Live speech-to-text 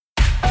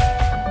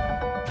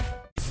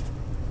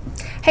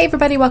Hey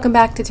everybody, welcome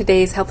back to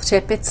today's health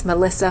tip. It's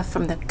Melissa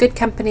from The Good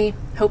Company.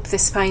 Hope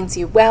this finds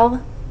you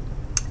well.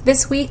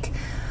 This week,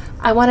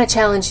 I want to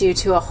challenge you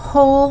to a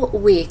whole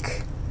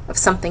week of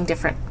something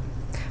different.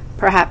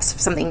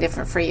 Perhaps something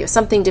different for you,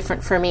 something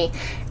different for me.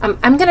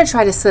 I'm going to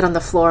try to sit on the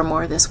floor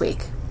more this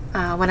week.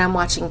 When I'm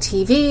watching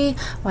TV,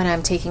 when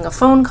I'm taking a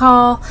phone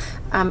call,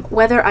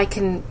 whether I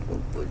can,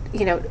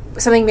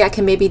 something I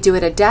can maybe do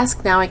at a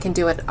desk, now I can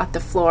do it at the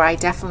floor. I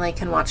definitely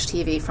can watch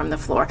TV from the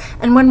floor.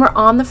 And when we're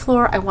on the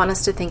floor, I want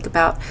us to think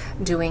about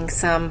doing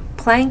some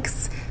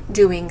planks,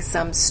 doing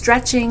some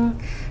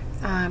stretching,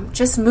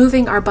 just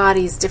moving our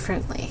bodies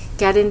differently.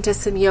 Get into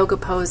some yoga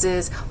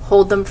poses,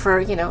 hold them for,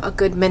 a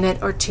good minute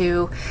or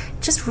two.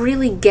 Just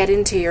really get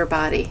into your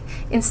body.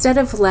 Instead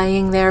of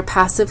laying there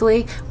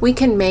passively, we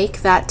can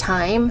make that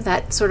time,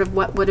 that sort of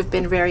what would have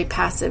been very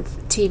passive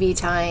TV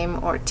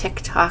time or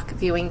TikTok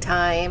viewing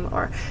time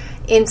or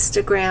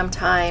Instagram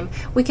time,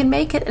 we can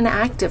make it an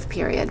active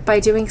period by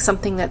doing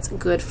something that's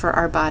good for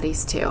our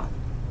bodies too.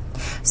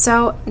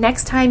 So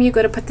next time you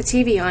go to put the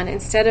TV on,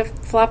 instead of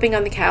flopping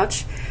on the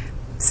couch,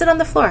 sit on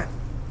the floor.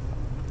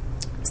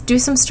 Do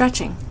some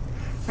stretching,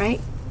 right?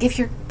 Give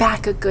your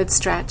back a good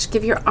stretch.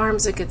 Give your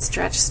arms a good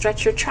stretch.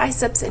 Stretch your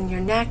triceps and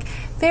your neck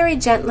very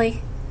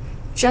gently,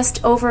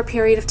 just over a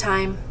period of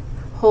time,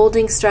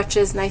 holding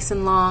stretches nice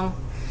and long,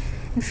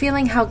 and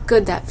feeling how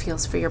good that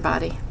feels for your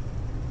body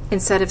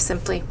instead of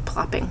simply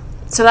plopping.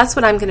 So that's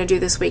what I'm going to do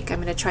this week.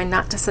 I'm going to try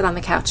not to sit on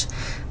the couch.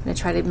 I'm going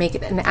to try to make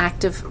it an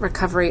active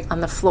recovery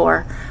on the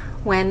floor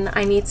when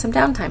I need some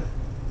downtime.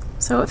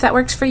 So if that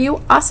works for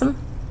you, awesome.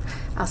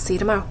 I'll see you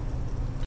tomorrow.